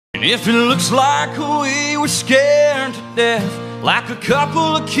And if it looks like we were scared to death, like a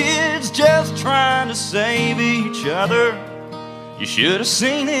couple of kids just trying to save each other, you should have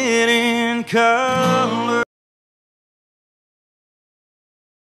seen it in color.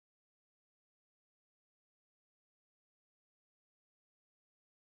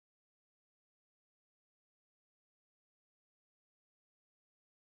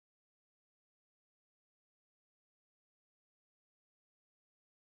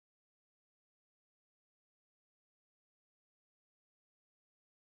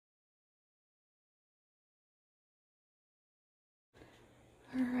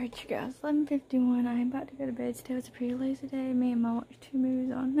 Alright you guys, 11:51. I'm about to go to bed. Today was a pretty lazy day. Me and Mom watched 2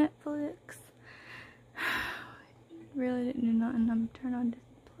 movies on Netflix. Really didn't do nothing. I'm turning on Disney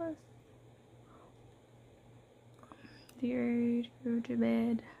Plus. Dear, go to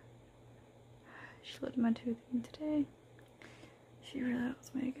bed. She looked at my tooth today. She really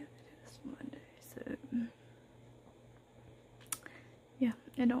wants me to go to this Monday, so yeah,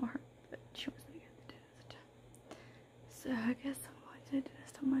 it don't hurt, but she wants me to go to the dentist. So I guess I'm going to the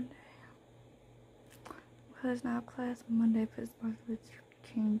dentist on Monday. Because now class on Monday, but it's both with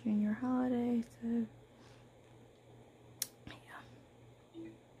changing your holiday, so yeah.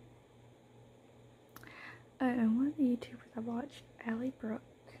 Oh, and one of the YouTubers I watched, Allie Brooke,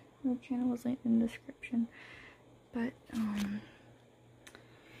 her channel was linked in the description, but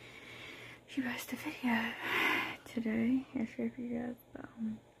she posted a video today. I'll share it for you guys, but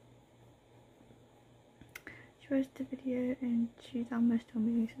she posted a video and she's almost 1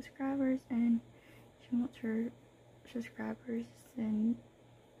 million subscribers, and she wants her subscribers to send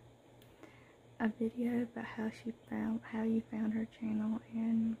a video about how you found her channel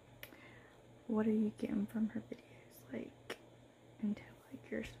and what are you getting from her videos, like, and tell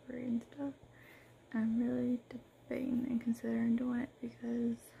like your story and stuff. I'm really debating and considering doing it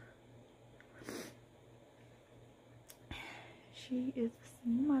because she is a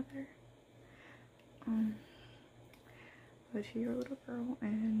single mother, but she's a little girl,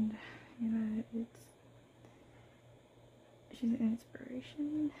 and you know, she's an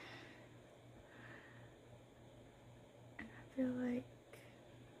inspiration, and I feel like,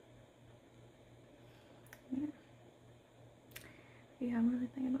 yeah, I'm really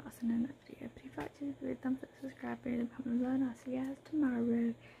thinking about sending that video. But if you like this video, thumbs up, subscribe, and comment below, and I'll see you guys tomorrow.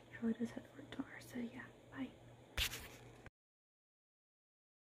 Charlie does have to work tomorrow, so yeah.